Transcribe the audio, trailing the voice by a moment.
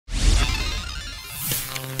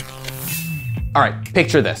All right,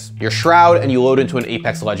 picture this. You're Shroud and you load into an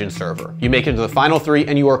Apex Legends server. You make it into the final 3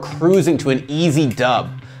 and you are cruising to an easy dub.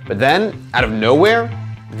 But then, out of nowhere,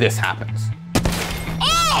 this happens.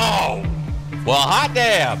 Oh! Well, hot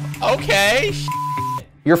damn. Okay.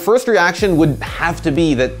 Your first reaction would have to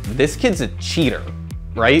be that this kid's a cheater,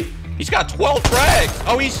 right? He's got 12 frags.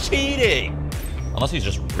 Oh, he's cheating. Unless he's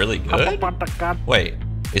just really good. Wait,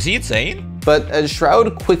 is he insane? But as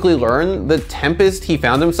Shroud quickly learned, the tempest he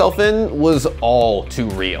found himself in was all too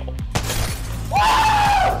real.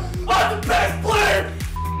 I'm the best player!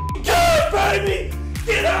 Good, baby!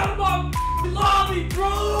 Get out of my lobby,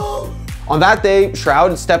 bro! On that day,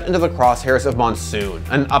 Shroud stepped into the crosshairs of Monsoon,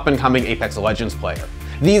 an up-and-coming Apex Legends player.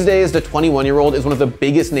 These days, the 21-year-old is one of the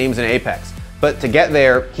biggest names in Apex. But to get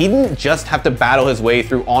there, he didn't just have to battle his way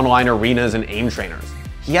through online arenas and aim trainers.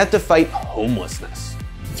 He had to fight homelessness.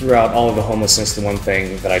 Throughout all of the homelessness, the one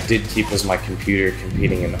thing that I did keep was my computer,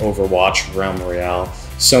 competing in Overwatch, Realm Royale,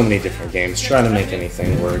 so many different games, trying to make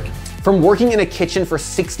anything work. From working in a kitchen for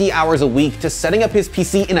 60 hours a week to setting up his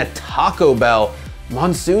PC in a Taco Bell,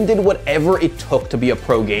 Monsoon did whatever it took to be a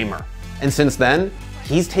pro gamer. And since then,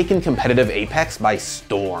 he's taken competitive Apex by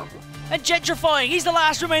storm. And gentrifying, he's the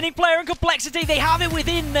last remaining player in Complexity. They have it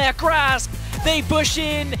within their grasp. They push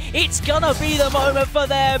in, it's gonna be the moment for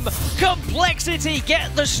them. Complexity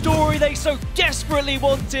get the story they so desperately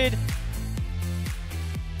wanted.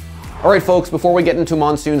 All right, folks, before we get into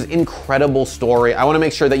Monsoon's incredible story, I wanna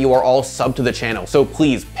make sure that you are all subbed to the channel. So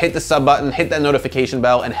please hit the sub button, hit that notification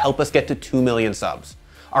bell, and help us get to 2 million subs.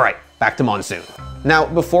 All right, back to Monsoon. Now,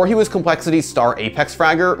 before he was Complexity's star Apex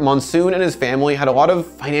fragger, Monsoon and his family had a lot of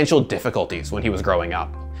financial difficulties when he was growing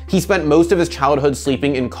up. He spent most of his childhood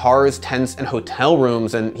sleeping in cars, tents, and hotel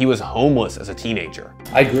rooms, and he was homeless as a teenager.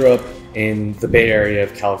 I grew up in the Bay Area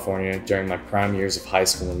of California during my prime years of high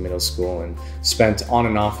school and middle school, and spent on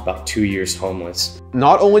and off about 2 years homeless.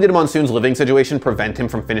 Not only did Monsoon's living situation prevent him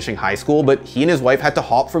from finishing high school, but he and his wife had to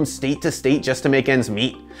hop from state to state just to make ends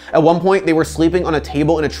meet. At one point, they were sleeping on a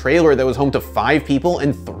table in a trailer that was home to 5 people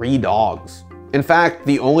and 3 dogs. In fact,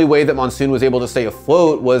 the only way that Monsoon was able to stay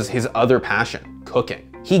afloat was his other passion, cooking.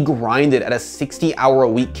 He grinded at a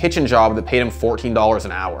 60-hour-a-week kitchen job that paid him $14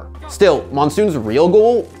 an hour. Still, Monsoon's real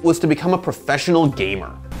goal was to become a professional gamer.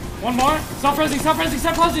 One more. Stop freezing, stop freezing,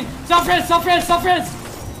 stop closing. Stop freeze, stop freeze, stop freeze.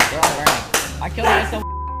 They're all learning. I killed myself.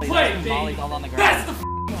 Play, baby. That's the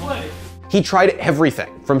play. He tried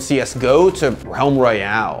everything from CSGO to Realm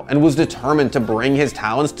Royale and was determined to bring his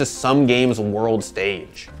talents to some game's world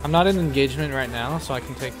stage. I'm not in engagement right now, so I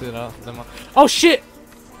can take them off. Oh shit!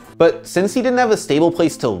 But since he didn't have a stable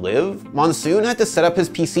place to live, Monsoon had to set up his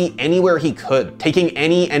PC anywhere he could, taking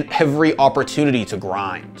any and every opportunity to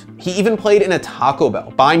grind. He even played in a Taco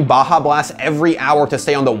Bell, buying Baja Blast every hour to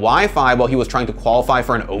stay on the Wi-Fi while he was trying to qualify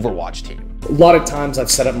for an Overwatch team. A lot of times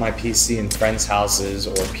I've set up my PC in friends' houses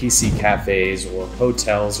or PC cafes or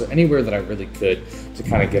hotels or anywhere that I really could to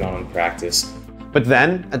kind of get on and practice. But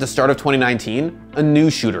then, at the start of 2019, a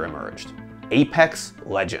new shooter emerged, Apex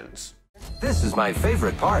Legends. This is my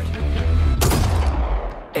favorite part.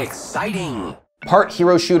 Exciting. Part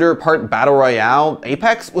hero shooter, part battle royale,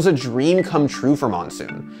 Apex was a dream come true for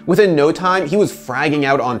Monsoon. Within no time, he was fragging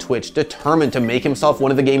out on Twitch, determined to make himself one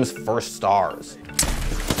of the game's first stars.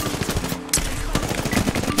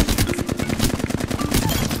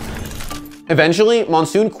 Eventually,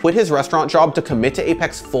 Monsoon quit his restaurant job to commit to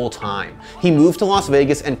Apex full-time. He moved to Las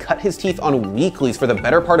Vegas and cut his teeth on weeklies for the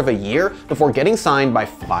better part of a year before getting signed by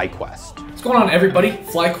FlyQuest. What's going on, everybody?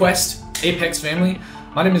 FlyQuest, Apex family.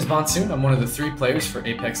 My name is Monsoon. I'm one of the 3 players for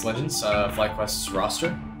Apex Legends, FlyQuest's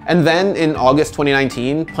roster. And then in August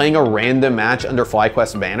 2019, playing a random match under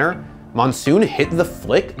FlyQuest's banner, Monsoon hit the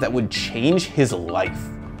flick that would change his life.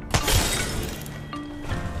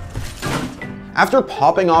 After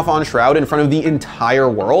popping off on Shroud in front of the entire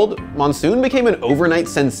world, Monsoon became an overnight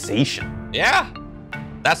sensation. Yeah,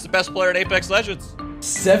 that's the best player in Apex Legends.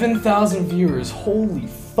 7,000 viewers, holy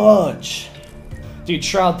fudge. Dude,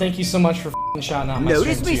 Shroud, thank you so much for shouting out my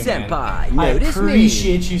Notice me, stream too, senpai. man. I Notice me.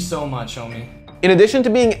 appreciate you so much, homie. In addition to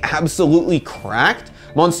being absolutely cracked,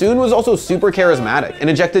 Monsoon was also super charismatic and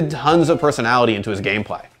injected tons of personality into his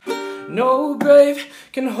gameplay. No grave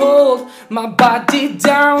can hold my body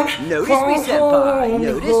down. Notice me, senpai.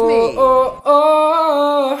 Notice me.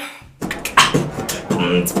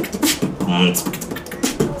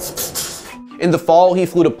 In the fall, he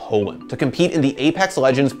flew to Poland to compete in the Apex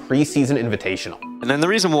Legends preseason invitational. And then the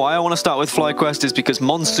reason why I want to start with FlyQuest is because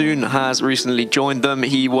Monsoon has recently joined them.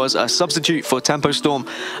 He was a substitute for Tempo Storm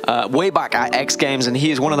way back at X Games, and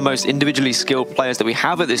he is one of the most individually skilled players that we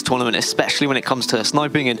have at this tournament, especially when it comes to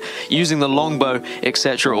sniping and using the longbow,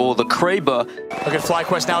 etc., or the Kraber. Look at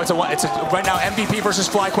FlyQuest now. It's right now MVP versus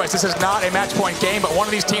FlyQuest. This is not a match point game, but one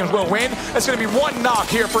of these teams will win. It's going to be one knock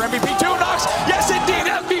here for MVP. 2 knocks. Yes,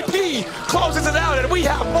 indeed. MVP closes it out, and we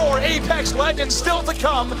have more Apex Legends still to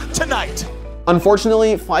come tonight.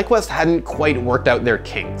 Unfortunately, FlyQuest hadn't quite worked out their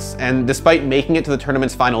kinks, and despite making it to the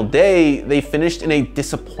tournament's final day, they finished in a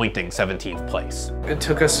disappointing 17th place. It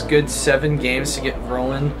took us a good 7 games to get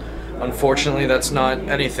rolling. Unfortunately, that's not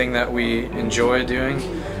anything that we enjoy doing,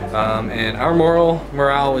 and our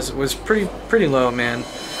morale was pretty low, man.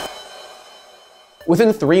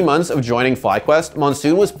 Within 3 months of joining FlyQuest,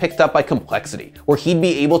 Monsoon was picked up by Complexity, where he'd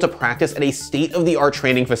be able to practice at a state-of-the-art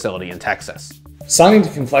training facility in Texas. Signing to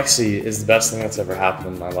Complexity is the best thing that's ever happened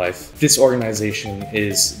in my life. This organization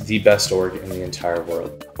is the best org in the entire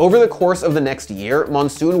world. Over the course of the next year,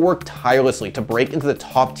 Monsoon worked tirelessly to break into the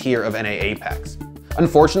top tier of NA Apex.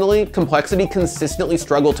 Unfortunately, Complexity consistently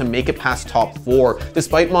struggled to make it past top 4,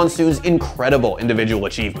 despite Monsoon's incredible individual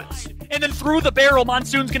achievements. And then through the barrel,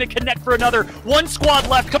 Monsoon's gonna connect for another. 1 squad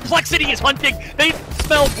left. Complexity is hunting. They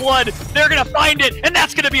smell blood. They're gonna find it, and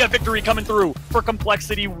that's gonna be a victory coming through for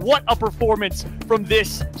Complexity. What a performance from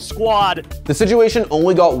this squad. The situation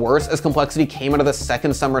only got worse as Complexity came out of the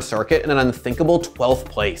second summer circuit in an unthinkable 12th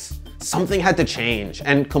place. Something had to change,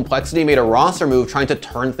 and Complexity made a roster move trying to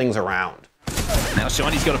turn things around. Now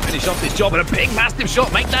Shiny's got to finish off this job, and a big massive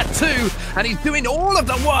shot, make that 2, and he's doing all of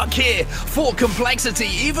the work here for Complexity.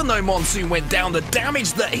 Even though Monsoon went down, the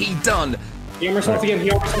damage that he done. He almost went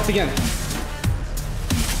again,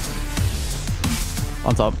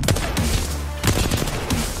 On top.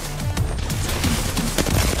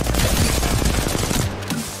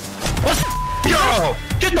 Yo!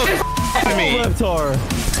 Get the f out of me! I'm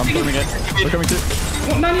filming it. They're coming too.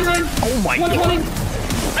 199! Oh my 120. god!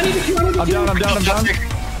 I need to kill, I'm down.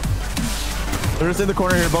 They're just in the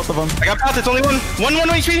corner here, both of them. I got past, it's only one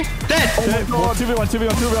HP, dead! Okay, well,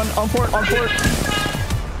 2v1, on port.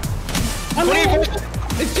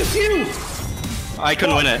 It's just you! I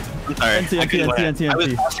couldn't win it. I'm sorry. I couldn't win it. I was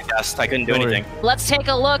TNT. passing guest. I couldn't do anything. Let's take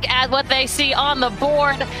a look at what they see on the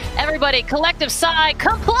board. Everybody, collective side,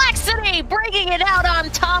 Complexity bringing it out on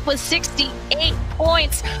top with 68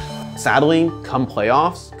 points. Sadly, come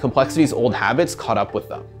playoffs, Complexity's old habits caught up with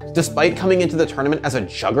them. Despite coming into the tournament as a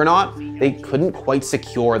juggernaut, they couldn't quite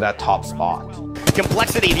secure that top spot.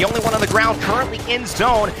 Complexity, the only one on the ground currently in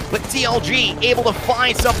zone, but CLG able to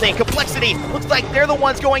find something. Complexity looks like they're the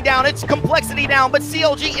ones going down. It's Complexity down, but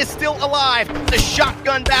CLG is still alive. The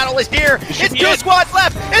shotgun battle is here. It's 2 squads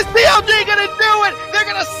left. Is CLG gonna do it? They're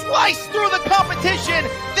gonna slice through the competition.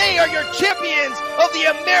 They are your champions of the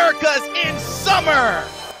Americas in summer.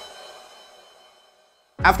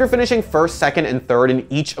 After finishing 1st, 2nd, and 3rd in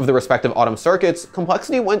each of the respective autumn circuits,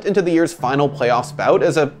 Complexity went into the year's final playoffs bout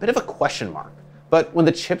as a bit of a question mark. But when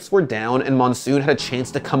the chips were down and Monsoon had a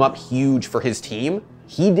chance to come up huge for his team,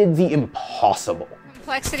 he did the impossible.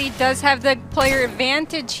 Complexity does have the player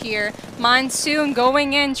advantage here. Monsoon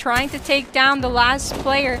going in, trying to take down the last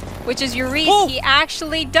player, which is Uriz. Oh! He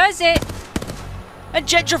actually does it. And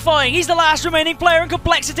gentrifying, he's the last remaining player in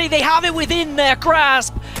Complexity. They have it within their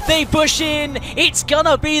grasp. They push in. It's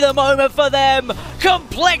gonna be the moment for them.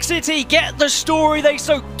 Complexity get the story they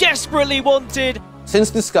so desperately wanted. Since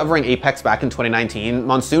discovering Apex back in 2019,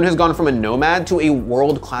 Monsoon has gone from a nomad to a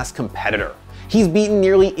world-class competitor. He's beaten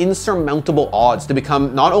nearly insurmountable odds to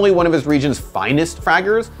become not only one of his region's finest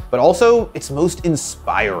fraggers, but also its most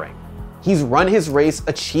inspiring. He's run his race,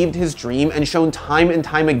 achieved his dream, and shown time and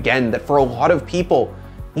time again that for a lot of people,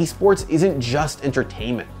 esports isn't just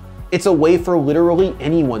entertainment. It's a way for literally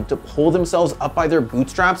anyone to pull themselves up by their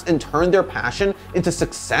bootstraps and turn their passion into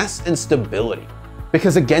success and stability.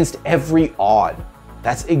 Because against every odd,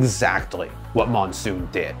 that's exactly what Monsoon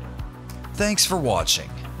did. Thanks for watching.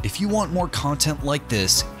 If you want more content like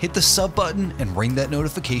this, hit the sub button and ring that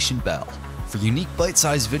notification bell. For unique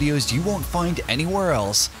bite-sized videos you won't find anywhere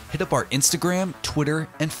else, hit up our Instagram, Twitter,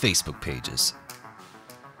 and Facebook pages.